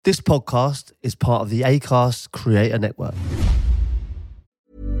This podcast is part of the Acast Creator Network.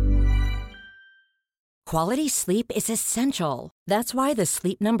 Quality sleep is essential. That's why the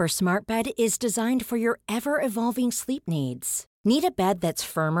Sleep Number Smart Bed is designed for your ever-evolving sleep needs. Need a bed that's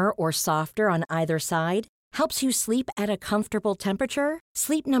firmer or softer on either side? Helps you sleep at a comfortable temperature?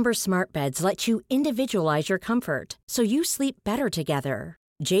 Sleep Number Smart Beds let you individualize your comfort so you sleep better together.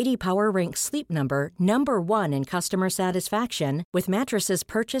 J.D. Power ranks Sleep Number number 1 in customer satisfaction with mattresses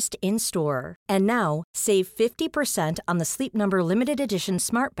purchased in-store. And now, save 50% on the Sleep Number Limited Edition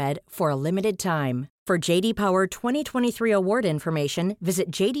Smart Bed for a limited time. For J.D. Power 2023 award information, visit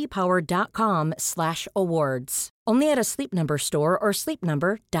jdpower.com/awards. Only at a Sleep Number store or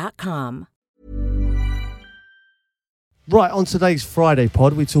sleepnumber.com. Right, on today's Friday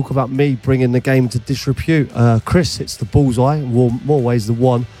pod, we talk about me bringing the game to disrepute. Chris hits the bullseye in more ways than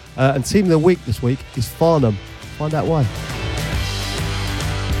one. And team of the week this week is Farnham. Find out why.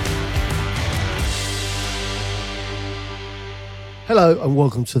 Hello and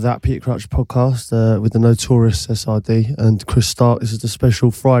welcome to that Peter Crouchy podcast with the notorious SRD and Chris Stark. This is the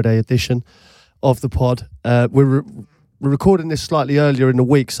special Friday edition of the pod. We're recording this slightly earlier in the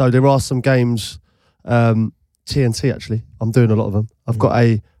week, so there are some games... TNT, actually. I'm doing a lot of them. I've got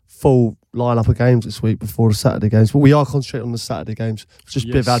a full lineup of games this week before the Saturday games, but we are concentrating on the Saturday games. Just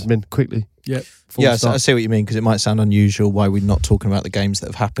a bit of admin quickly. Yep. Yeah, I see what you mean, because it might sound unusual why we're not talking about the games that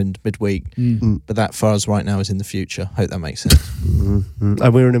have happened midweek, but that for us right now is in the future. Hope that makes sense.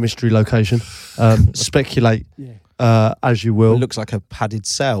 And we're in a mystery location. Speculate as you will. It looks like a padded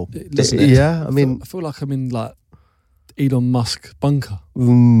cell, doesn't it? Yeah, I feel like I'm in like Elon Musk bunker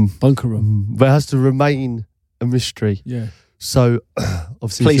room. But it has to remain a mystery. Yeah. So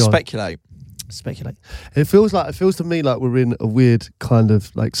obviously, please speculate. It feels to me like we're in a weird kind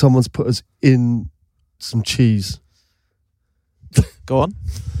of like someone's put us in some cheese. Go on.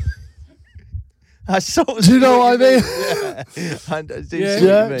 Do you know what I mean?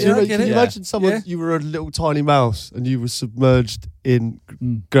 Yeah. Imagine someone, you were a little tiny mouse and you were submerged in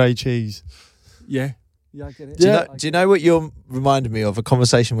grey cheese. Yeah. Yeah, I get it. Do you know what you're reminding me of? A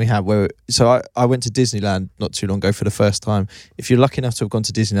conversation we had where... So I went to Disneyland not too long ago for the first time. If you're lucky enough to have gone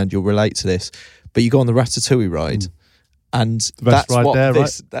to Disneyland, you'll relate to this. But you go on the Ratatouille ride, and the best that's ride what there,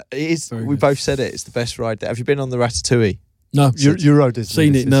 this... right? That is. Very we good. both said it. It's the best ride there. Have you been on the Ratatouille? No. Euro Disney.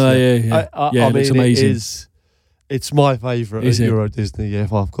 Seen it. No, yeah. I It looks mean, amazing. It's my favourite Is at it? Euro Disney. Yeah,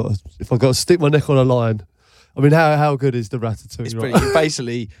 if I've got to stick my neck on a line. I mean, how good is the Ratatouille? It's right? brilliant. You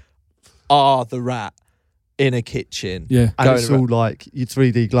basically are the rat in a kitchen. Yeah. And it's all like your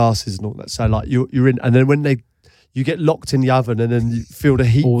 3D glasses and all that. So like you're in, and then when you get locked in the oven and then you feel the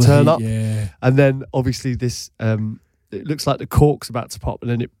heat turn up. Yeah. And then obviously this, it looks like the cork's about to pop and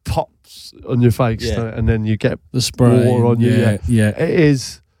then it pops on your face. Yeah. And then you get The spray. water on you. Yeah. It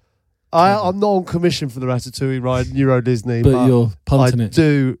is. I'm not on commission for the Ratatouille ride in Euro Disney, But you're punting I it.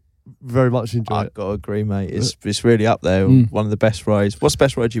 do very much enjoy I've it. got to agree, mate. It's really up there. One of the best rides. What's the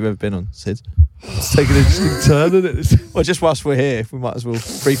best ride you've ever been on, Sid? It's taking an interesting turn, isn't it? Well, just whilst we're here, we might as well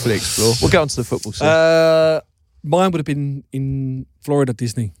briefly explore. We'll get on to the football scene. Mine would have been in Florida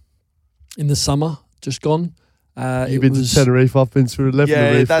Disney in the summer, just gone. You've been to Tenerife, I've been to 11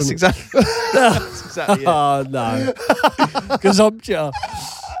 yeah, Reef, that's exactly it. Oh, no. Gazumptia.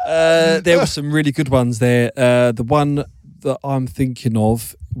 There were some really good ones there. The one that I'm thinking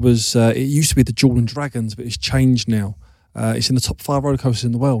of was, it used to be the Jordan Dragons, but it's changed now. It's in the top 5 roller coasters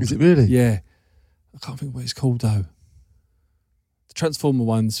in the world. Is it really? Yeah. I can't think what it's called, though. The Transformer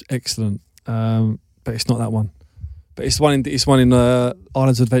one's excellent, but it's not that one. But it's one in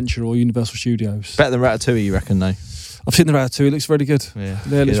Islands of Adventure or Universal Studios. Better than Ratatouille, you reckon, though? I've seen the Ratatouille. It looks very good. Yeah.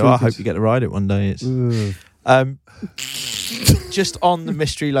 It looks I really hope good. you get to ride it one day. It's just on the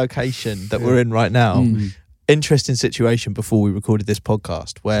mystery location that we're in right now. Interesting situation before we recorded this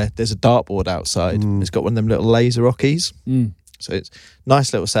podcast where there's a dartboard outside. It's got one of them little laser rockies. So it's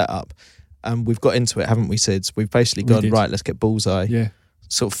nice little setup. And we've got into it, haven't we, Sids? We've basically gone, right, let's get bullseye. Yeah.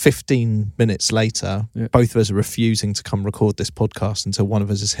 Sort of 15 minutes later, both of us are refusing to come record this podcast until one of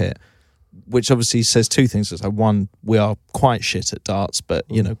us is hit, which obviously says two things. It's like, one, we are quite shit at darts, but,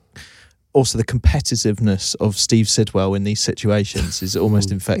 you know, also the competitiveness of Steve Sidwell in these situations is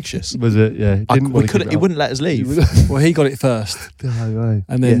almost infectious. Was it? Yeah. He wouldn't let us leave. Well, he got it first.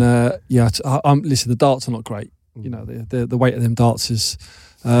 And then, listen, the darts are not great. You know, the weight of them darts is,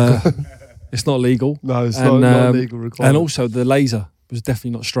 it's not legal. No, it's not a legal requirement. And also the laser was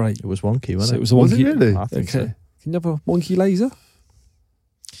definitely not straight. It was wonky, wasn't So it? it was a wonky. Was it really? I think so. Can you have a wonky laser?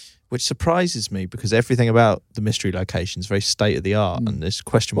 which surprises me because everything about the mystery location is very state of the art, and there's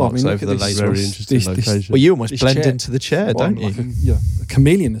question Well, I marks mean, over look the at this. laser. Very interesting location. Well, you almost This blend chair. into the chair, don't you? Like a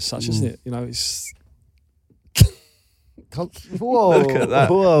chameleon as such, isn't it? You know, it's Whoa! Look at that.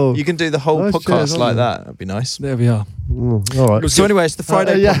 Whoa! You can do the whole Nice podcast chairs, like aren't that. That'd be nice. there we are. All right. So anyway, it's the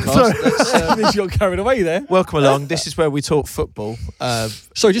Friday yeah, podcast. sorry. Let's, You got carried away there. welcome along. This is where we talk football.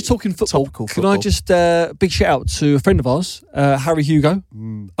 So just talking football, Topical can I football. just big shout out to a friend of ours, Harry Hugo,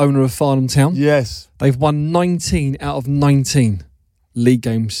 owner of Farnham Town. Yes. They've won 19 out of 19 league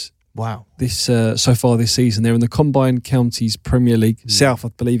games Wow. this so far this season. They're in the Combined Counties Premier League South, I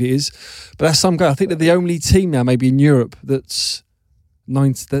believe it is. But that's some guy. I think they're the only team now, maybe in Europe, that's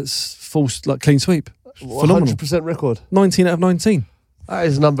full like clean sweep. Phenomenal. 100% record. 19 out of 19. That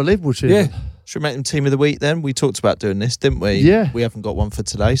is an unbelievable achievement. Yeah. Should we make them team of the week then? We talked about doing this, didn't we? Yeah. We haven't got one for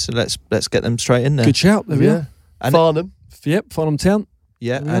today, so let's get them straight in there. Good shout. There we Yeah. are. And- Farnham. Yep, Farnham Town.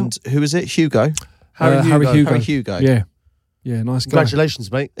 Yeah, There we and who is it? Hugo. Harry Harry Hugo. Hugo. Harry Hugo. Yeah. Yeah, nice guy.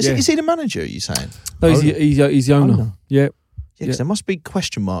 Congratulations, mate. Is, Yeah. is he the manager? Are you saying? No, he's Owner. he's the owner. Owner. Yeah. Yeah, because there must be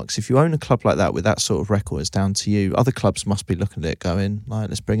question marks. If you own a club like that with that sort of record, it's down to you. Other clubs must be looking at it going, like,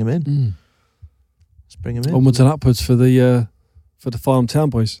 let's bring him in. Let's bring him in. Onwards and upwards for the Farnham Town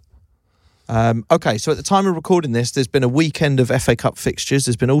boys. Okay, so at the time of recording this, there's been a weekend of FA Cup fixtures.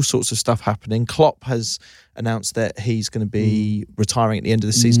 There's been all sorts of stuff happening. Klopp has announced that he's going to be retiring at the end of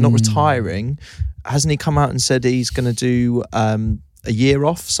the season. Not retiring. Hasn't he come out and said he's going to do a year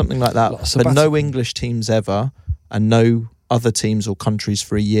off, something like that? Like a But sabbatical. no English teams ever, and no other teams or countries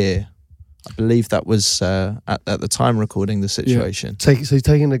for a year. I believe that was at the time recording the situation. So he's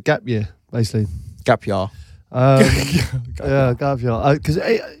taking a gap year, basically. Gap year. Yeah, gap year. Because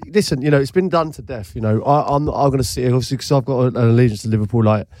listen, you know, it's been done to death. You know, I'm going to sit here, obviously, because I've got an allegiance to Liverpool.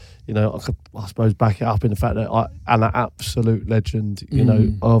 Like, you know, I suppose back it up in the fact that I'm an absolute legend. You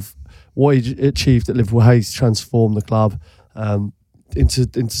know, of what he achieved at Liverpool. How he's transformed the club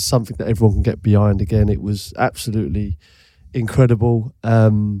into something that everyone can get behind again. It was absolutely incredible.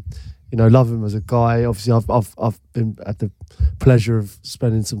 You know, love him as a guy. Obviously, I've been at the pleasure of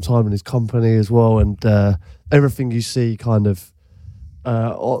spending some time in his company as well, and everything you see kind of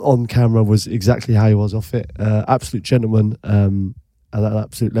on camera was exactly how he was off it. Absolute gentleman, and an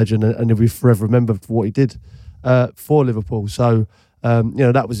absolute legend, and he'll be forever remembered for what he did for Liverpool. So, you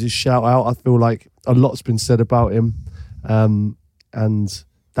know, that was his shout out. I feel like a lot's been said about him, and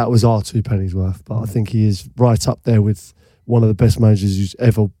that was our 2 pennies worth. But I think he is right up there with one of the best managers who's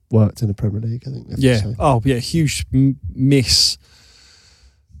ever worked in the Premier League, I think. Yeah. Oh, yeah. Huge miss,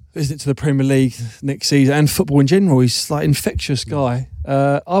 isn't it, to the Premier League next season and football in general. He's like infectious guy.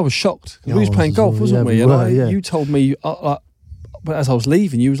 I was shocked. Yeah, We was I playing was golf, as well. wasn't Yeah, we? we And were, yeah. you told me as I was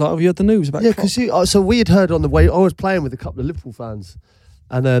leaving, you was like, "Have you heard the news about?" Yeah, Klopp?" because so we had heard on the way. I was playing with a couple of Liverpool fans,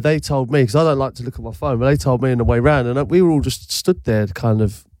 and they told me, because I don't like to look at my phone, but they told me on the way round, and we were all just stood there, kind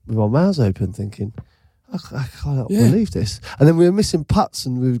of with our mouths open, thinking, I can't believe this. And then we were missing putts,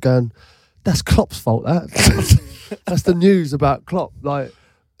 and we were going, "That's Klopp's fault." That's the news about Klopp. Like,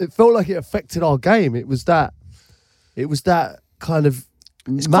 it felt like it affected our game. It was that kind of.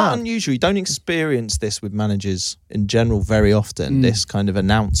 It's quite unusual. You don't experience this with managers in general very often, this kind of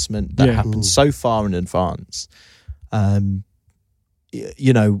announcement that happens so far in advance,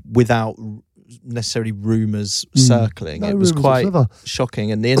 you know, without necessarily rumours circling. No it was rumours quite whatsoever.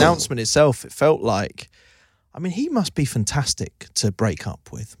 shocking. And the announcement itself, it felt like, I mean, he must be fantastic to break up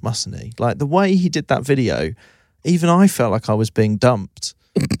with, mustn't he? Like, the way he did that video, even I felt like I was being dumped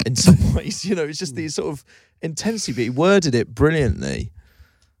in some ways. You know, it's just the sort of intensity, but he worded it brilliantly.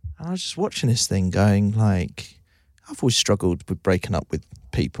 And I was just watching this thing going, like, I've always struggled with breaking up with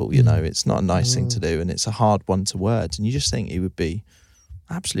people, you know. It's not a nice thing to do, and it's a hard one to word. And you just think he would be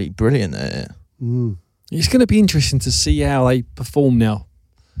absolutely brilliant at it. It's going to be interesting to see how they perform now.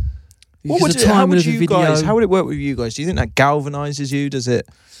 How Because would the timing of the you video- guys? How would it work with you guys? Do you think that galvanizes you? Does it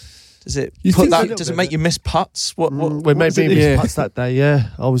You put think that? so? Does it make you miss putts? What We does made it me do? miss putts that day. Yeah,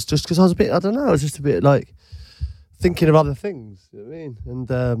 I was just because I was a bit. I don't know. I was just a bit like thinking of other things. You know what I mean?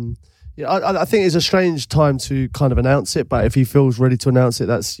 And yeah, I think it's a strange time to kind of announce it. But if he feels ready to announce it,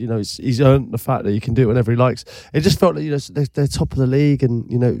 that's, you know, he's earned the fact that he can do it whenever he likes. It just felt like, you know, they're top of the league, and,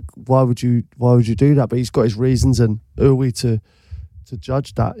 you know, why would you do that? But he's got his reasons, and who are we to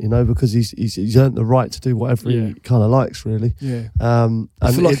judge that? You know, because he's earned the right to do whatever he kind of likes, really. Yeah. And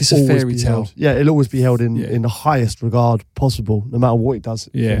I feel like it'll it's a always fairy be tale. held- Yeah, it'll always be held in Yeah. the highest regard possible, no matter what he does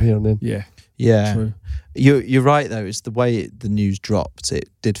from here on in. Yeah. Yeah, True. you're right though. It's the way the news dropped. It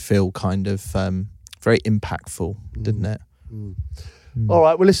did feel kind of very impactful, didn't it? All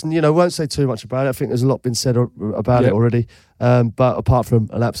right, well, listen, we won't say too much about it. I think there's a lot been said about it already. But apart from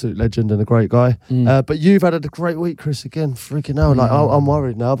an absolute legend and a great guy. But you've had a great week, Chris, again. Freaking hell. I'm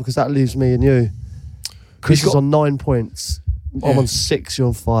worried now because that leaves me and you. Chris is on 9 points. I'm on 6, you're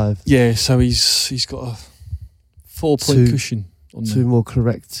on 5. Yeah, so he's got a 4-point cushion on 2 more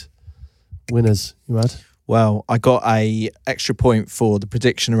correct winners. You had? Well, I got a extra point for the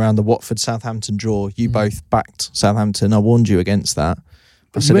prediction around the Watford-Southampton draw. You both backed Southampton. I warned you against that.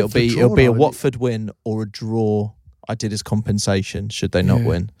 I said it'll be a Watford win or a draw. I did as compensation should they not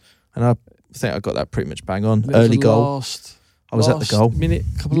win. And I think I got that pretty much bang on. Early goal. I was at the goal.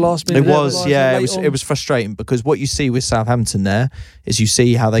 Couple of last minute. It was frustrating because what you see with Southampton there is you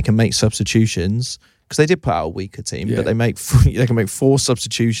see how they can make substitutions. Because they did put out a weaker team, but they can make 4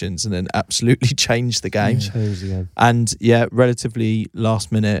 substitutions and then absolutely change the game. And relatively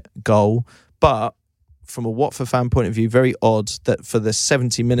last minute goal. But from a Watford fan point of view, very odd that for the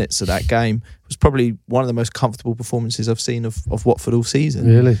 70 minutes of that game, it was probably one of the most comfortable performances I've seen of Watford all season.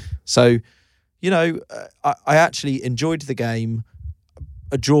 Really? So, I actually enjoyed the game.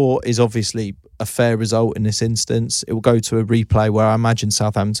 A draw is obviously a fair result in this instance. It will go to a replay where I imagine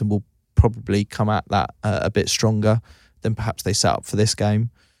Southampton will probably come at that a bit stronger than perhaps they set up for this game.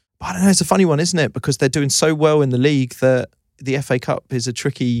 But I don't know, it's a funny one, isn't it? Because they're doing so well in the league that the FA Cup is a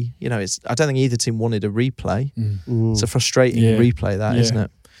tricky, I don't think either team wanted a replay. It's a frustrating replay, isn't it?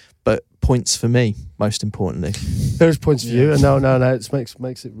 But points for me, most importantly. There's points for you, and no, it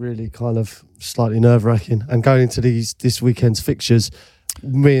makes it really kind of slightly nerve-wracking. And going into this weekend's fixtures,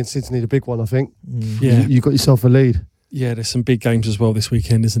 me and Sid's need a big one, I think. You got yourself a lead. Yeah, there's some big games as well this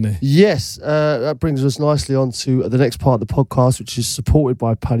weekend, isn't there? Yes, that brings us nicely on to the next part of the podcast, which is supported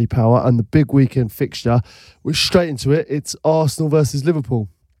by Paddy Power and the big weekend fixture. We're straight into it. It's Arsenal versus Liverpool.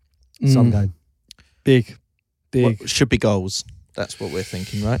 Some game. Big. Well, should be goals. That's what we're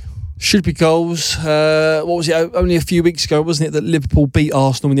thinking, right? Should be goals. What was it? Only a few weeks ago, wasn't it, that Liverpool beat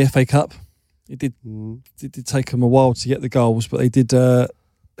Arsenal in the FA Cup? It did take them a while to get the goals, but they did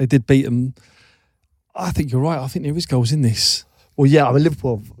beat them. I think you're right. I think there is goals in this. Well, yeah,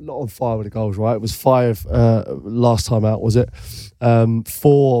 Liverpool are not on fire with the goals, right? It was 5 last time out, was it?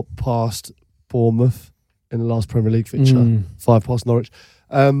 4 past Bournemouth in the last Premier League fixture, 5 past Norwich.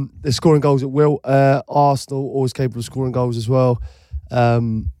 They're scoring goals at will. Arsenal always capable of scoring goals as well.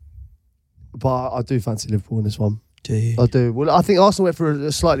 But I do fancy Liverpool in this one. Do you? I do. Well, I think Arsenal went for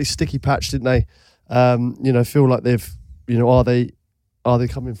a slightly sticky patch, didn't they? Feel like they've, are they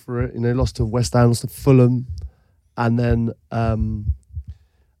coming through it? Lost to West Ham, lost to Fulham, and then and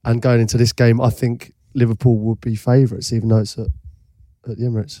going into this game, I think Liverpool would be favourites, even though it's at the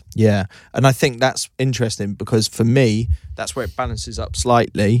Emirates. Yeah, and I think that's interesting because for me, that's where it balances up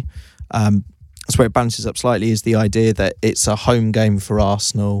slightly. Is the idea that it's a home game for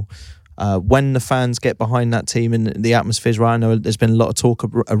Arsenal. When the fans get behind that team and the atmosphere's right, I know there's been a lot of talk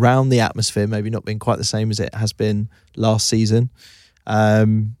around the atmosphere, maybe not being quite the same as it has been last season.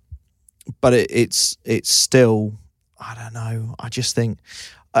 But it's still, I don't know. I just think,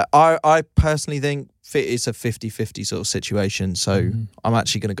 I personally think it's a 50-50 sort of situation. So I'm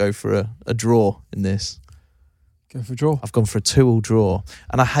actually going to go for a draw in this. Go for a draw? I've gone for a 2-2 draw.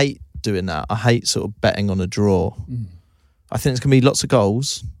 And I hate doing that. I hate sort of betting on a draw. I think it's going to be lots of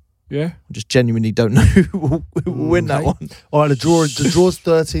goals. Yeah. I just genuinely don't know who will win that one. All right, the draw's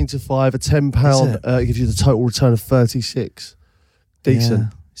 13-5, a £10 gives you the total return of 36. Decent. Yeah.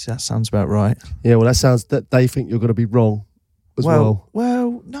 See, that sounds about right. Yeah, well, that sounds that they think you're going to be wrong as well.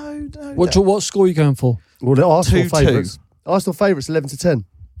 Well, no. What score are you going for? Well, the Arsenal 2-2. favourites. Arsenal favourites 11-10.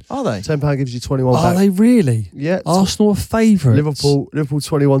 Are they? £10 gives you 21 Are back. they really? Yeah. Arsenal are favourites. Liverpool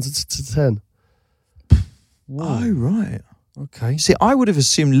 21-10. Oh, right. Okay. See, I would have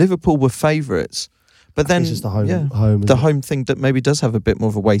assumed Liverpool were favourites. But then it's just the home thing that maybe does have a bit more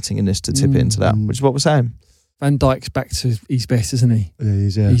of a weighting in this to tip it into that, which is what we're saying. Van Dijk's back to his best, isn't he?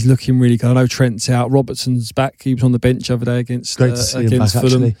 Yeah, He's looking really good. I know Trent's out. Robertson's back. He was on the bench over there against Great to see him back,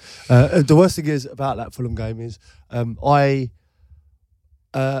 Fulham. Actually. The worst thing is about that Fulham game is I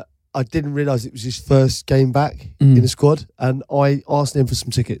didn't realise it was his first game back in the squad, and I asked him for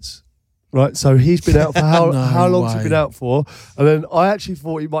some tickets. Right, so he's been out for how long's he been out for? And then I actually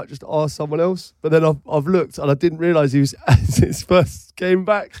thought he might just ask someone else, but then I've looked and I didn't realise he was his first game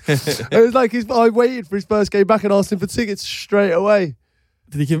back. It was like I waited for his first game back and asked him for tickets straight away.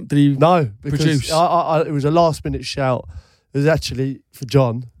 Did he? No, because produce? it was a last minute shout. It was actually for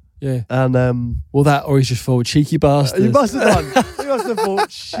John. Yeah, and well, that or he's just thought cheeky bastard. He must have done. He must have thought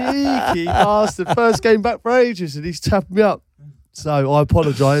cheeky bastard. First game back for ages, and he's tapping me up. So I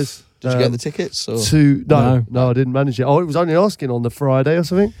apologise. Did you get the tickets? Or? No, I didn't manage it. Oh, it was only asking on the Friday or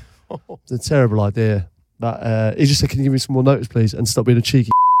something. It's a terrible idea. But he just said, "Can you give me some more notice, please?" And stop being a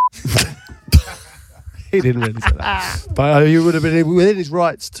cheeky. He didn't really say that, but he would have been within his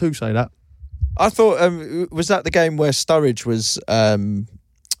rights to say that. I thought was that the game where Sturridge was on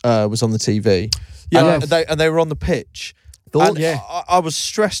the TV? Yeah, and they were on the pitch. I was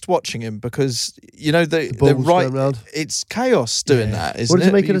stressed watching him because the right. It's chaos doing that, isn't it? What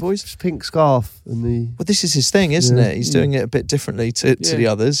did he make of pink scarf and the? Well, this is his thing, isn't it? He's doing it a bit differently to the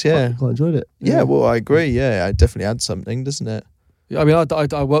others. Yeah, I quite enjoyed it. Yeah, well, I agree. Yeah, I definitely had something, doesn't it? Yeah, I mean,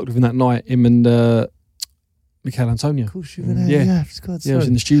 I worked with him that night. Him and Michael Antonio. Of course, you were there. Yeah, I was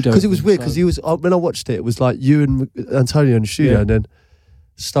in the studio. Because it was weird. Because he was when I watched it, it was like you and Antonio in the studio, and then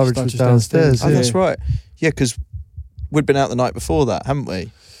Sturridge was downstairs. Oh, that's right. Yeah, because we'd been out the night before that, hadn't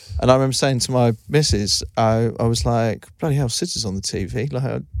we? And I remember saying to my missus, I was like, bloody hell, Sid is on the TV. Like,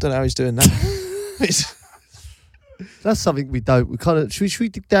 I don't know how he's doing that. That's something we kind of. Should we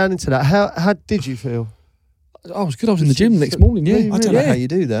dig down into that? How did you feel? I was good. I was in the gym the next morning. Yeah, I don't know how you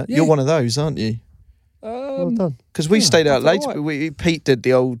do that. Yeah. You're one of those, aren't you? Well done. Because we stayed out late. Right. Pete did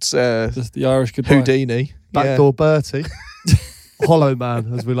the old the Irish goodbye. Houdini. Backdoor Bertie. Hollow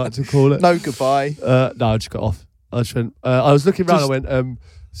man, as we like to call it. No goodbye. No, I just got off. I just went. I was looking around. I went,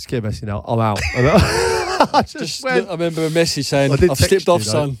 "Skip Messi now. I'm out." I remember a message saying, "I've slipped off,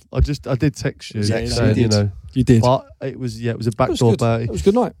 son." I did text you. You did. But it was a backdoor Bertie. It was a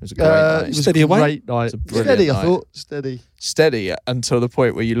good night. It was a great night. It was a great night. Steady, I thought. Steady until the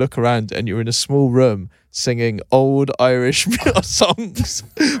point where you look around and you're in a small room singing old Irish songs,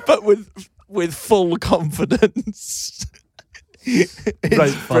 but with full confidence. Great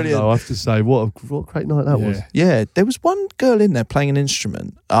fun, though, I have to say. What a great night that was. Yeah, there was one girl in there playing an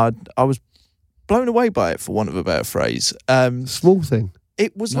instrument. I was blown away by it, for want of a better phrase. Small thing.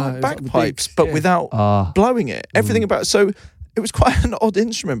 It was like bagpipes, but without blowing it. Everything about it. So it was quite an odd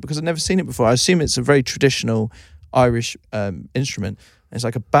instrument because I'd never seen it before. I assume it's a very traditional Irish instrument. It's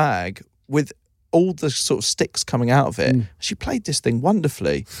like a bag with all the sort of sticks coming out of it. She played this thing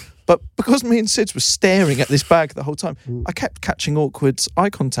wonderfully. But because me and Sid were staring at this bag the whole time, I kept catching awkward eye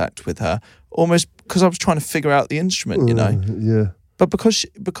contact with her, almost because I was trying to figure out the instrument, Yeah. But because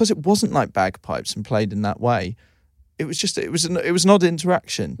it wasn't like bagpipes and played in that way, it was an odd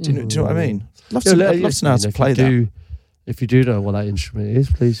interaction. Do you know what I mean? I'd love to know how to play that. If you do know what that instrument is,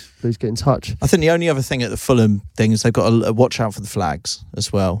 please get in touch. I think the only other thing at the Fulham thing is they've got a watch out for the flags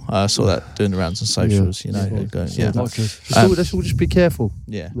as well. I saw that doing the rounds on socials. Let's all just be careful.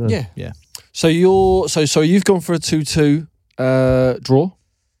 Yeah. So you've gone for a 2-2 draw.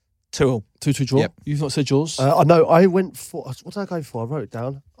 2-2 draw. Yep. You've not said yours. I know. I went for what did I go for? I wrote it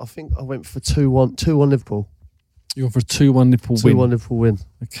down. I think I went for 2-1 Liverpool. You went for a 2-1 Liverpool win. 2-1 Liverpool win.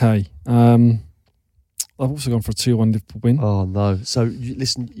 Okay. I've also gone for a 2-1 Liverpool win. Oh no! So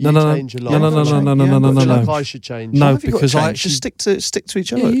listen, change your life. No. Like I should change. No, because I just stick to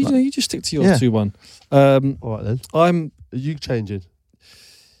each other. Yeah, you just stick to yours 2-1. All right then. Are you changing?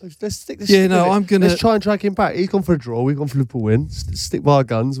 Let's stick this. I'm gonna. Let's try and drag him back. He's gone for a draw. We've gone for Liverpool win. Stick by our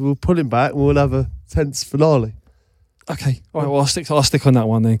guns. We'll pull him back, and we'll have a tense finale. Okay. All right. Well, I'll stick on that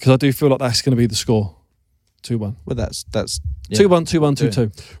one then because I do feel like that's going to be the score. 2-1. Well, that's 2-1,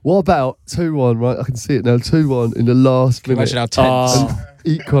 2-2. What about 2-1? Right, I can see it now. 2-1 in the last minute. Imagine how tense.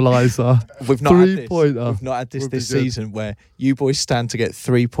 Equaliser. We've not had this season season where you boys stand to get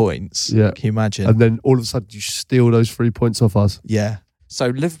 3 points. Yeah. Can you imagine? And then all of a sudden you steal those 3 points off us. Yeah. So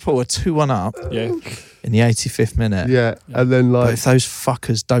Liverpool are 2-1 up. Yeah. In the 85th minute. Yeah. And then but if those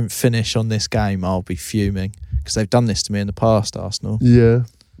fuckers don't finish on this game, I'll be fuming because they've done this to me in the past, Arsenal. Yeah.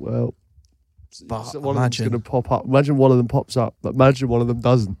 Well. But one of them's going to pop up. Imagine one of them pops up, but imagine one of them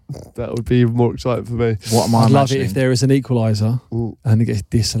doesn't. That would be even more exciting for me. What am I I'd imagining? love it if there is an equaliser and it gets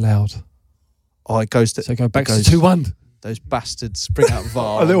disallowed. Oh, it goes to... So go back to 2-1. Those bastards bring out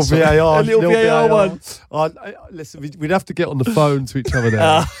VAR. A little VAR. A little VAR one. Listen, we'd have to get on the phone to each other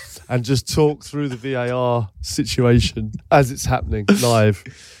now and just talk through the VAR situation as it's happening live.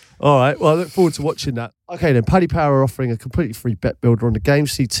 All right, well, I look forward to watching that. Okay, then, Paddy Power are offering a completely free bet builder on the game.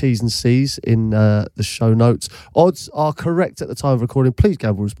 See T's and C's in the show notes. Odds are correct at the time of recording. Please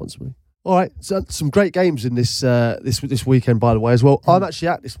gamble responsibly. All right, so some great games in this weekend, by the way, as well. I'm actually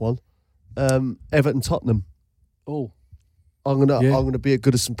at this one, Everton Tottenham. Oh, I'm gonna be at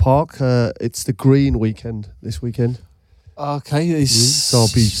Goodison Park. It's the Green weekend this weekend. Okay, so I'll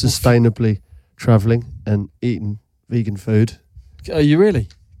be sustainably travelling and eating vegan food. Are you really?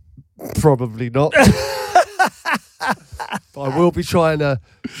 Probably not. But I will be trying to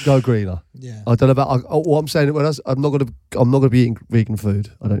go greener. Yeah. I don't know about what I'm saying. I'm not gonna be eating vegan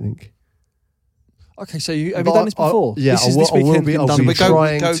food. I don't think. Okay, so have you done this before? Yeah, this I will be. I'll be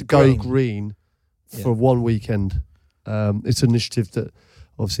trying to go green. green for one weekend. It's an initiative that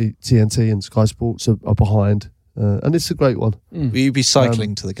obviously TNT and Sky Sports are behind, and it's a great one. Will you be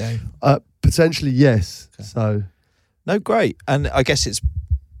cycling to the game? Potentially, yes. Okay. So, no, great. And I guess it's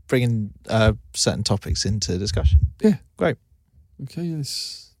bringing certain topics into discussion. Yeah, great. Okay,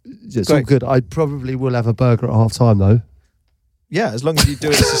 yes, it's all good. I probably will have a burger at half time though. Yeah, as long as you do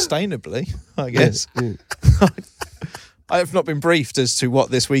it sustainably, I guess. Yeah. I have not been briefed as to what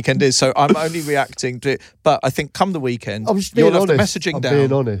this weekend is, so I'm only reacting to it. But I think come the weekend, you'll have the messaging down.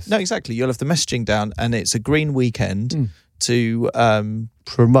 Being honest. No, exactly. You'll have the messaging down, and it's a green weekend to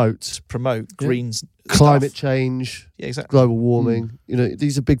promote greens, climate stuff. change, exactly. global warming. You know,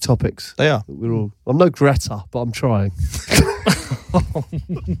 these are big topics. They are. I'm no Greta, but I'm trying. Oh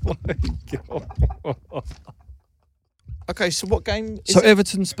my God. Okay, so what game is So it?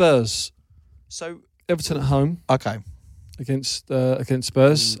 Everton Spurs. So Everton at home okay. against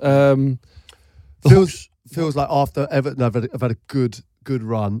Spurs. Feels like after Everton have had a good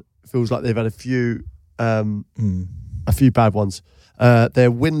run. Feels like they've had a few bad ones.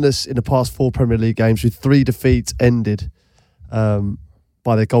 They're winless in the past 4 Premier League games, with 3 defeats ended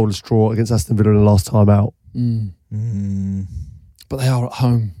by their goalless draw against Aston Villa in the last time out. But they are at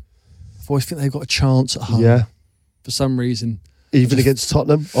home. I always think they've got a chance at home. Yeah. For some reason. Even against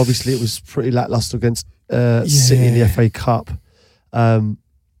Tottenham. Obviously, it was pretty lacklustre against City in the FA Cup. But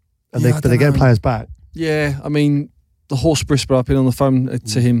they're getting players back. Yeah, I mean, the Horse Brisbane, I've been on the phone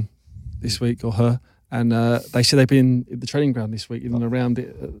to him this week, or her, and they said they've been at the training ground this week, in and around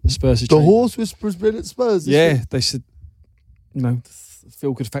it, the Spurs. The Horse Whisperer's been at Spurs this week? They said, the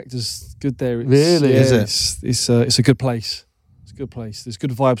feel-good factor's good there. Really? Yeah, is it? It's a good place. It's a good place. There's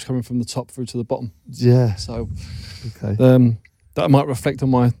good vibes coming from the top through to the bottom. Yeah. So okay. That might reflect on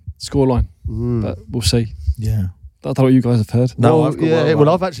my scoreline, but we'll see. Yeah. I don't know what you guys have heard. No,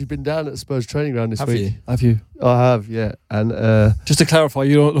 I've actually been down at the Spurs training ground this week. Have you? I have, yeah. And just to clarify,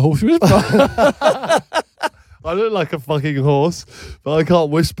 you don't know what the Horse Whisperer. I look like a fucking horse, but I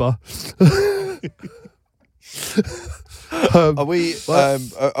can't whisper. Are we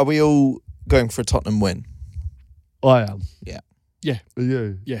all going for a Tottenham win? I am. Yeah. Yeah. Are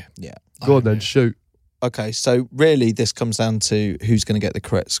you? Yeah. Yeah. Go on then, shoot. Okay, so really this comes down to who's going to get the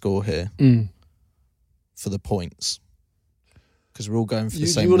correct score here for the points. Because we're all going for the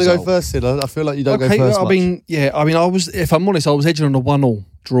same You want result. to go first, Sid? I feel like you don't go first I much. mean, if I'm honest, I was edging on a 1-1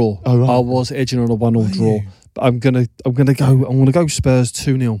 draw. Oh, right. I was edging on a 1-1 draw. But I'm gonna go Spurs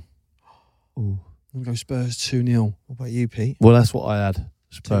 2-0. Ooh. I'm gonna go Spurs 2-0. What about you, Pete? Well, that's what I had.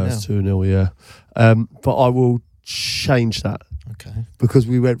 Spurs 2-0, yeah. But I will change that. Okay. Because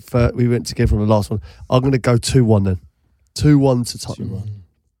we went together on the last one. I'm going to go 2-1 then. 2-1 to Tottenham. 2-1.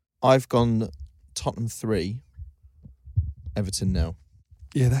 I've gone Tottenham 3, Everton 0.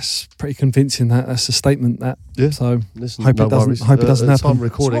 Yeah, that's pretty convincing. That's a statement. That So Listen, hope it doesn't happen. Time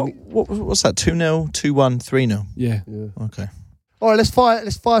recording. So what's that? 2-0, 2-1, 3-0. Yeah. Okay. All right, let's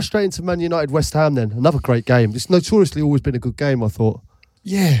fire straight into Man United West Ham then. Another great game. It's notoriously always been a good game, I thought.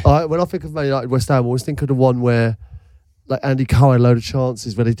 Yeah. When I think of Man United West Ham, I always think of the one where like Andy Carroll had a load of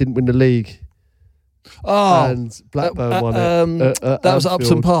chances where they didn't win the league. Oh, And Blackburn won it. That was at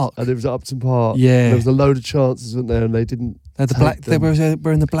Upton Park. And it was at Upton Park. Yeah. There was a load of chances, wasn't there? And they didn't. They had the black. They were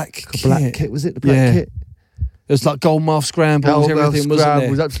wearing the black kit. Black kit, was it? The black kit? It was like goalmouth scrambles, everything, wasn't there?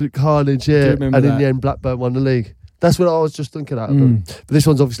 Was absolute carnage, yeah. And in the end, Blackburn won the league. That's what I was just thinking of. But this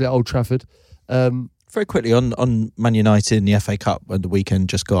one's obviously at Old Trafford. Very quickly on Man United in the FA Cup at the weekend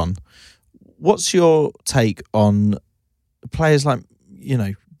just gone. What's your take on players like,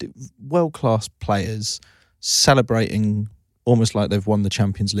 world-class players celebrating almost like they've won the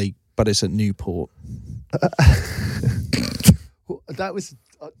Champions League, but it's at Newport? That was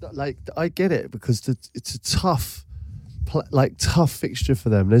I get it because it's a tough fixture for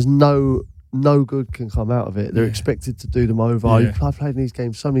them. There's no good can come out of it. They're expected to do them over. I've played in these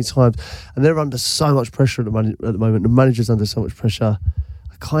games so many times, and they're under so much pressure at the moment. The manager's under so much pressure.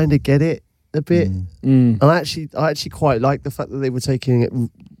 I kind of get it a bit, and I actually quite like the fact that they were taking it.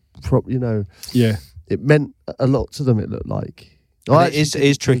 It meant a lot to them. It looked like It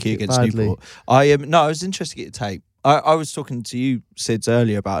is tricky against Newport. I was interested to get your take. I was talking to you, Sids,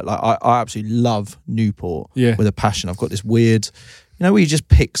 earlier about I absolutely love Newport with a passion. I've got this weird, where you just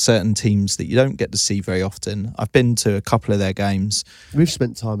pick certain teams that you don't get to see very often. I've been to a couple of their games. We've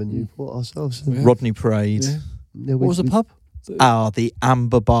spent time in Newport ourselves. Rodney Parade. Yeah, What was the pub? The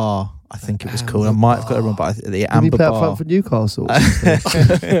Amber Bar, I think it was called. I might have got it wrong, but the Amber Did he play Bar. up front for Newcastle?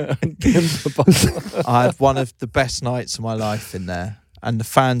 I had one of the best nights of my life in there, and the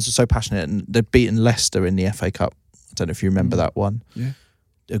fans were so passionate, and they'd beaten Leicester in the FA Cup. I don't know if you remember that one. Yeah,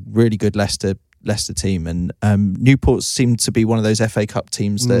 a really good Leicester team, and Newport seemed to be one of those FA Cup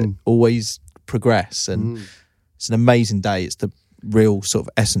teams that always progress, and it's an amazing day. It's the real sort of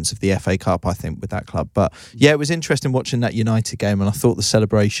essence of the FA Cup, I think, with that club. But yeah, it was interesting watching that United game, and I thought the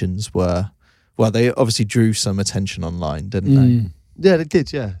celebrations were, well, they obviously drew some attention online, didn't they? Yeah, they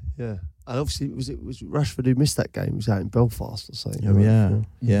did. Yeah. And obviously, it was Rashford who missed that game. He was out in Belfast or something. Oh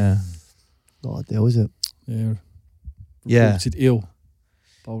yeah. Not ideal, is it? Yeah. Reported ill,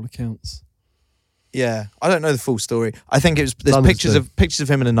 by all accounts. Yeah, I don't know the full story. I think it was there's pictures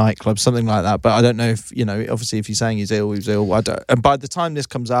of him in a nightclub, something like that. But I don't know if obviously if you're saying he's ill, I don't. And by the time this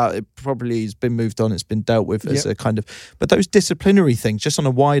comes out, it probably has been moved on. It's been dealt with as a kind of. But those disciplinary things, just on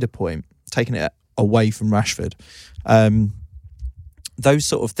a wider point, taking it away from Rashford, those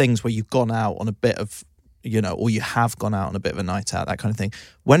sort of things where you've gone out on a bit of, or you have gone out on a bit of a night out, that kind of thing.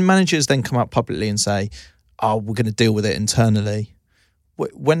 When managers then come out publicly and say, "Oh, we're going to deal with it internally."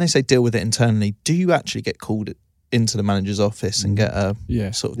 When they say deal with it internally, do you actually get called into the manager's office and get a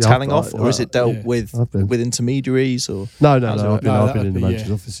sort of telling off, or is it dealt with intermediaries? Or no, I've been in the manager's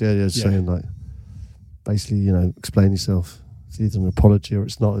office. Saying like, basically, explain yourself. It's either an apology or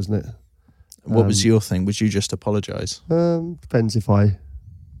it's not, isn't it? What was your thing? Would you just apologise? Depends if I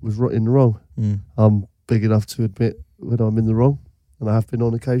was in the wrong. I'm big enough to admit when I'm in the wrong, and I have been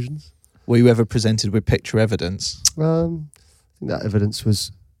on occasions. Were you ever presented with picture evidence? I think that evidence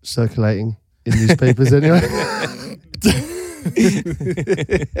was circulating in newspapers anyway.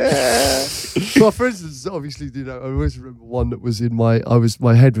 Well, for instance, obviously, I always remember one that was in my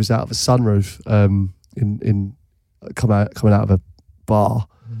head was out of a sunroof coming out of a bar,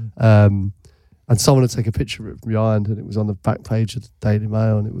 and someone had taken a picture of it from behind, and it was on the back page of the Daily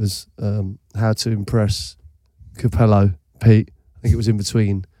Mail, and it was how to impress Capello Pete. I think it was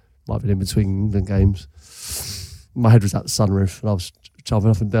might have been in between England games. My head was out the sunroof and I was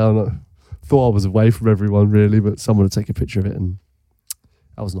jumping up and down. I thought I was away from everyone really, but someone would take a picture of it, and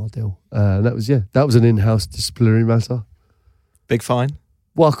that was not ideal. That was an in-house disciplinary matter. Big fine?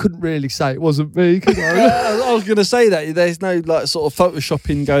 Well, I couldn't really say it wasn't me, could I? I was going to say that there's no sort of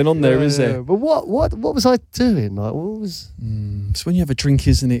photoshopping going on there, is there? But what was I doing? Like, what was? It's when you have a drink,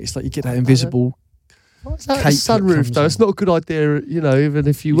 isn't it? It's like you get that invisible. What's that sunroof though? It's not a good idea, even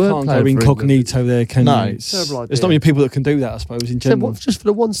if you weren't. You can't go incognito there, can you? It's not many people that can do that, I suppose, in general. Just for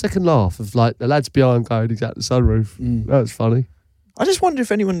the 1 second laugh of like the lads behind going, he's at the sunroof. That was funny. I just wonder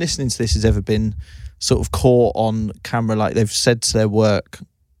if anyone listening to this has ever been sort of caught on camera, like they've said to their work,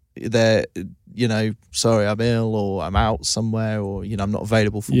 they're, sorry, I'm ill, or I'm out somewhere, or, I'm not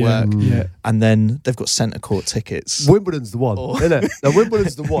available for work. Yeah. And then they've got centre court tickets. Wimbledon's the one, isn't it? No,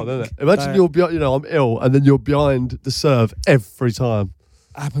 Wimbledon's the one, isn't it? Imagine you're behind, I'm ill, and then you're behind the serve every time.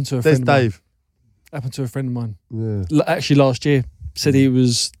 Happened to a There's friend of mine. Dave. Happened to a friend of mine. Yeah. Actually, last year, said he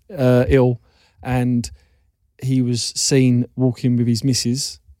was ill, and he was seen walking with his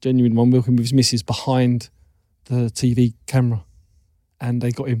missus, genuine one, walking with his missus behind the TV camera, and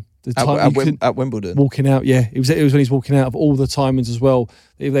they got him. At Wimbledon? Walking out, yeah. It was when he was walking out of all the timings as well.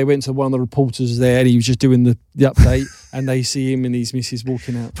 They went to one of the reporters there, and he was just doing the update, and they see him and his missus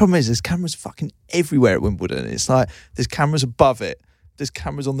walking out. Problem is, there's cameras fucking everywhere at Wimbledon. It's like, there's cameras above it. There's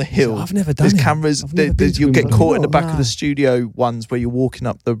cameras on the hill. I've never done it. There's cameras. You'll get caught in the back of the studio ones where you're walking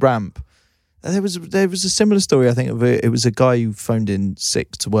up the ramp. There was a similar story, I think, of it. It was a guy who phoned in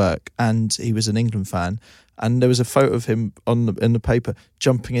sick to work, and he was an England fan. And there was a photo of him in the paper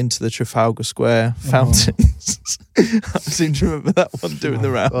jumping into the Trafalgar Square fountains. I seem to remember that one doing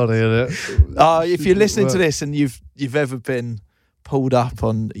the round. If you're listening to this and you've ever been pulled up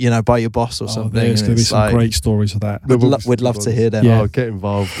on, by your boss or something, there's going to be some great stories of that. We'd love to hear them. Yeah, get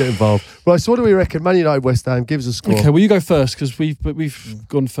involved. Right, so what do we reckon? Man United, West Ham, give us a score. Okay, well, you go first because we've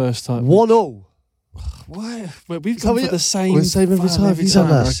gone first time. 1-1. Why? We've gone for the same. We're the same every time. Every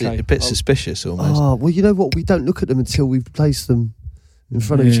time. Okay. A bit suspicious almost. Oh, well, you know what? We don't look at them until we've placed them in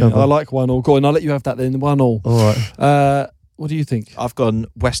front of each other. I like 1-1. Go on, I'll let you have that then. 1-1. All right. What do you think? I've gone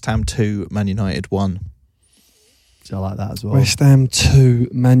West Ham 2, Man United 1. I like that as well. West Ham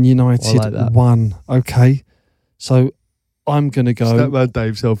 2, Man United 1. Okay. So I'm going to go. That man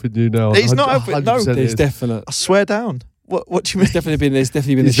Dave's helping you now. He's not helping. No, there's definite. I swear down. What do you mean? There's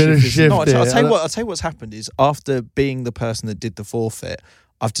definitely been a shift. No, I'll tell you what's happened is after being the person that did the forfeit,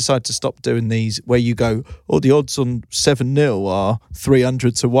 I've decided to stop doing these where you go, the odds on 7-0 are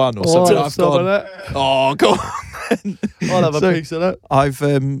 300 to 1 or something. I've gone, go on. I'll have a piece of that.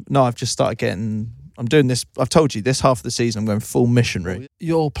 I've just started getting. I'm doing this. I've told you this half of the season. I'm going full missionary.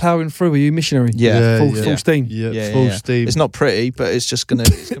 You're ploughing through. Are you missionary? Yeah, full steam. Yeah, full steam. It's not pretty, but it's just gonna.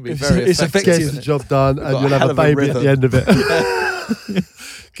 It's gonna be very It's effective. Gets the job done, and got you'll a have hell a of a baby at rhythm. the end of it.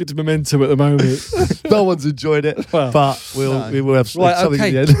 Good momentum at the moment. No one's enjoyed it, Well, but we will have Right, something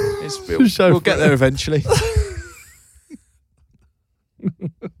okay. at the end. We'll get there eventually.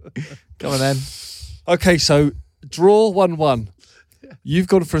 Come on then. Okay, so draw 1-1. You've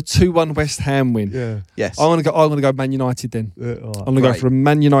gone for a 2-1 West Ham win. Yeah. Yes. I'm gonna go Man United then. All right. I'm gonna go Great. for a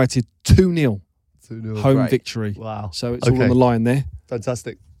Man United 2-0 2-0. home Great. victory. Wow. So it's all on the line there.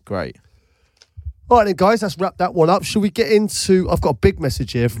 Fantastic. Great. All right then, guys, let's wrap that one up. Shall we get into... I've got a big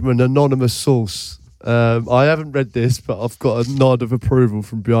message here from an anonymous source. I haven't read this, but I've got a nod of approval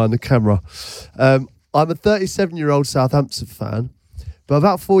from behind the camera. I'm a 37-year-old Southampton fan, but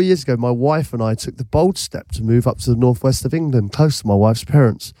about 4 years ago, my wife and I took the bold step to move up to the northwest of England, close to my wife's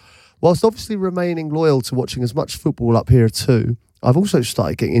parents. Whilst obviously remaining loyal to watching as much football up here too, I've also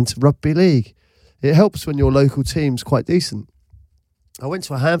started getting into rugby league. It helps when your local team's quite decent. I went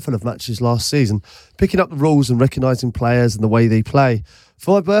to a handful of matches last season, picking up the rules and recognising players and the way they play.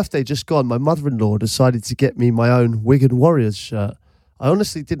 For my birthday just gone, my mother-in-law decided to get me my own Wigan Warriors shirt. I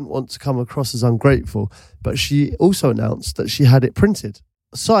honestly didn't want to come across as ungrateful, but she also announced that she had it printed.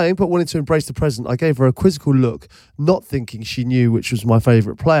 Sighing, but wanting to embrace the present, I gave her a quizzical look, not thinking she knew which was my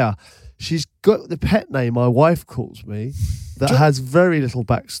favourite player. She's got the pet name my wife calls me that has very little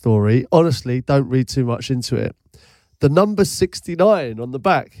backstory. Honestly, don't read too much into it. The number 69 on the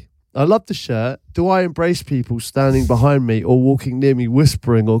back. I love the shirt. Do I embrace people standing behind me or walking near me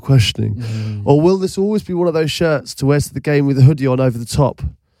whispering or questioning? Or will this always be one of those shirts to wear to the game with a hoodie on over the top?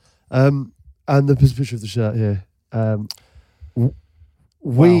 And there's a picture of the shirt here.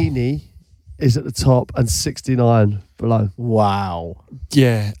 Weenie is at the top and 69 below. Wow.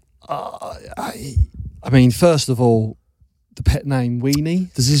 Yeah. I mean, first of all, the pet name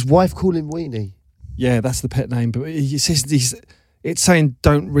Weenie. Does his wife call him Weenie? Yeah, that's the pet name. But it's saying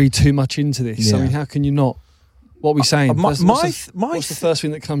don't read too much into this. Yeah. I mean, how can you not? What are we saying? My- What's the first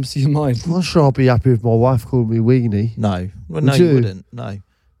thing that comes to your mind? I'm not sure I'll be happy if my wife called me Weenie. No. Well, Would no, you? you wouldn't. No.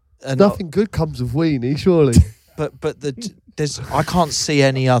 And Nothing good comes of Weenie, surely. But I can't see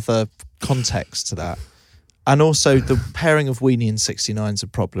any other context to that. And also the pairing of Weenie and 69 is a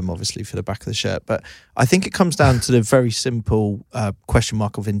problem, obviously, for the back of the shirt. But I think it comes down to the very simple question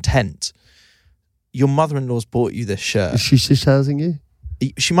mark of intent. Your mother-in-law's bought you this shirt. Is she housing you?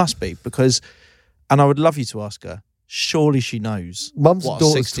 She must be, because, and I would love you to ask her, surely she knows Mums and what a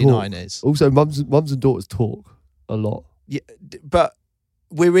daughters 69 talk. is. Also, mums and daughters talk a lot. Yeah, but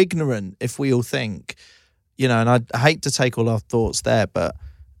we're ignorant if we all think, you know, and I hate to take all our thoughts there, but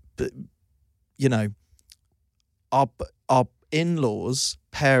you know, our in-laws,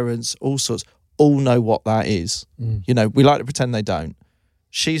 parents, all sorts, all know what that is. You know, we like to pretend they don't.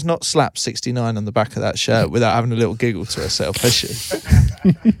 She's not slapped 69 on the back of that shirt without having a little giggle to herself, has she?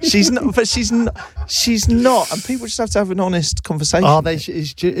 She's not, but she's not. And people just have to have an honest conversation. Are they? Has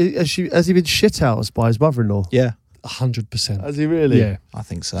he been shithoused by his mother-in-law? Yeah, 100%. Has he really? Yeah. I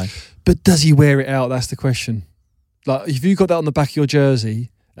think so. But does he wear it out? That's the question. Like, if you got that on the back of your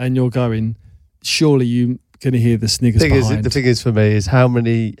jersey and you're going, surely you're going to hear the sniggers behind. The thing is for me is how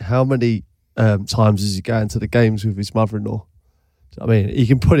many times is he going to the games with his mother-in-law? I mean, he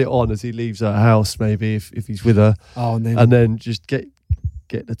can put it on as he leaves her house, maybe if he's with her, and then just get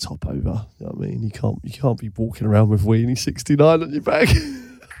the top over. You know what I mean, you can't be walking around with Weenie 69 on your back.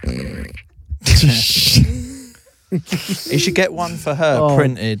 You should get one for her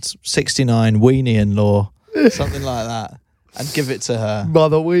printed 69 Weenie in law, something like that, and give it to her.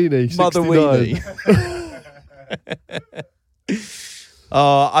 Mother Weenie, 69. Mother Weenie.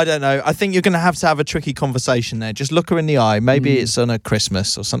 I don't know. I think you're going to have a tricky conversation there. Just look her in the eye. Maybe it's on a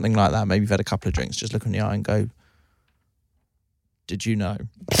Christmas or something like that. Maybe you've had a couple of drinks. Just look her in the eye and go, did you know?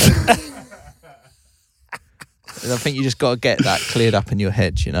 I think you just got to get that cleared up in your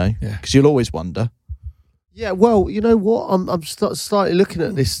head, you know? Yeah. Because you'll always wonder. Yeah, well, you know what? I'm slightly looking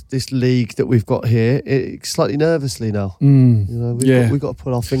at this league that we've got here, slightly nervously now. You know, we've got to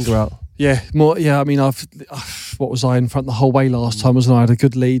pull our finger out. Yeah, more. Yeah, I mean, what was I in front the whole way last time? Wasn't I? Had a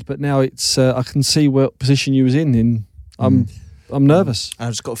good lead, but now it's. I can see what position you was in. I'm nervous. I've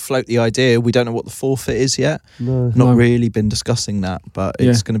just got to float the idea. We don't know what the forfeit is yet. No. Not really been discussing that, but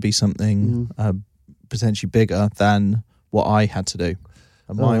it's going to be something potentially bigger than what I had to do.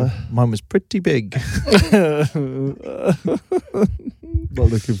 And mine was pretty big. Not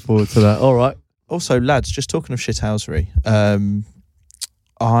looking forward to that. All right. Also, lads, just talking of shithousery,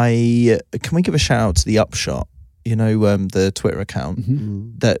 can we give a shout out to the Upshot the Twitter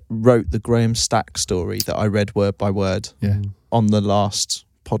account that wrote the Graham Stack story that I read word by word on the last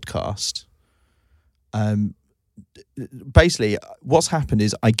podcast. Basically, what's happened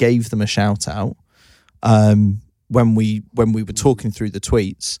is I gave them a shout out when we were talking through the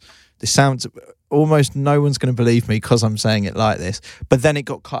tweets. This sounds almost no one's going to believe me because I'm saying it like this, but then it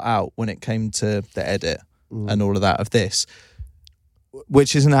got cut out when it came to the edit and all of that of this,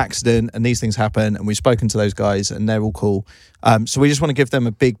 which is an accident, and these things happen, and we've spoken to those guys and they're all cool. So we just want to give them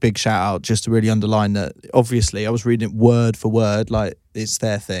a big shout out just to really underline that obviously I was reading it word for word, like it's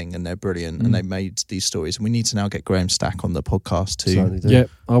their thing and they're brilliant and they made these stories, and we need to now get Graham Stack on the podcast too. Yeah,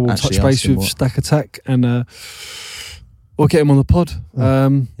 I will touch base with Stack Attack and we'll get him on the pod.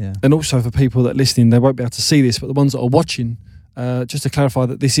 And also for people that are listening, they won't be able to see this, but the ones that are watching, just to clarify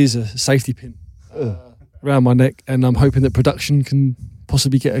that this is a safety pin around my neck, and I'm hoping that production can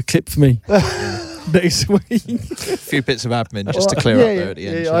possibly get a clip for me next week. A few bits of admin just to clear up there at the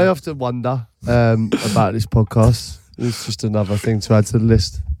end. I often wonder about this podcast. It's just another thing to add to the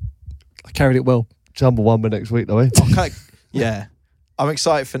list. I carried it well. Chumbawamba next week, though, eh? Okay. Yeah. I'm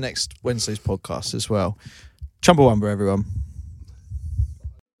excited for next Wednesday's podcast as well. Chumbawamba, everyone.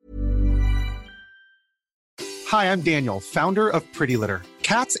 Hi, I'm Daniel, founder of Pretty Litter.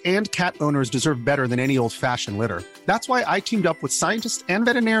 Cats and cat owners deserve better than any old-fashioned litter. That's why I teamed up with scientists and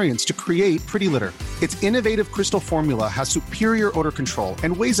veterinarians to create Pretty Litter. Its innovative crystal formula has superior odor control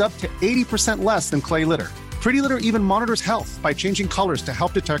and weighs up to 80% less than clay litter. Pretty Litter even monitors health by changing colors to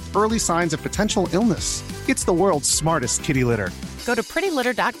help detect early signs of potential illness. It's the world's smartest kitty litter. Go to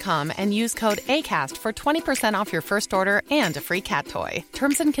prettylitter.com and use code ACAST for 20% off your first order and a free cat toy.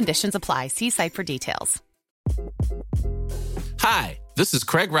 Terms and conditions apply. See site for details. Hi, this is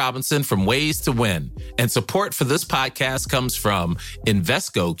Craig Robinson from Ways to Win, and support for this podcast comes from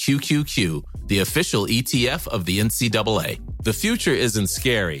Invesco QQQ, the official ETF of the NCAA. The future isn't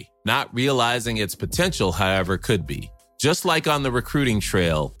scary. Not realizing its potential, however, could be. Just like on the recruiting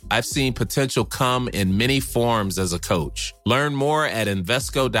trail, I've seen potential come in many forms as a coach. Learn more at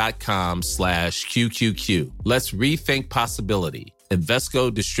Invesco.com/QQQ. Let's rethink possibility.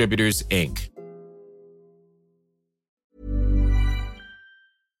 Invesco Distributors, Inc.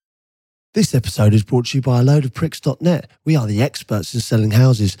 This episode is brought to you by AloadofPricks.net. We are the experts in selling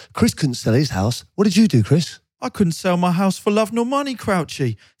houses. Chris couldn't sell his house. What did you do, Chris? I couldn't sell my house for love nor money,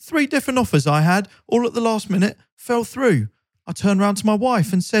 Crouchy. 3 different offers I had, all at the last minute, fell through. I turned round to my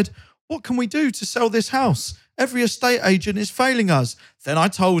wife and said, "What can we do to sell this house? Every estate agent is failing us." Then I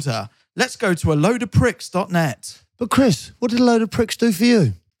told her, "Let's go to AloadofPricks.net. But Chris, what did A Load of Pricks do for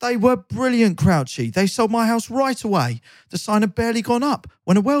you? They were brilliant, Crouchy. They sold my house right away. The sign had barely gone up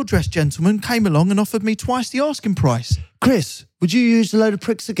when a well-dressed gentleman came along and offered me twice the asking price. Chris, would you use A Load of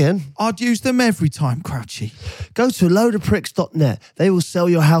Pricks again? I'd use them every time, Crouchy. Go to AloadofPricks.net. They will sell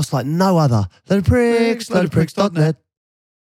your house like no other. LoadofPricks.net.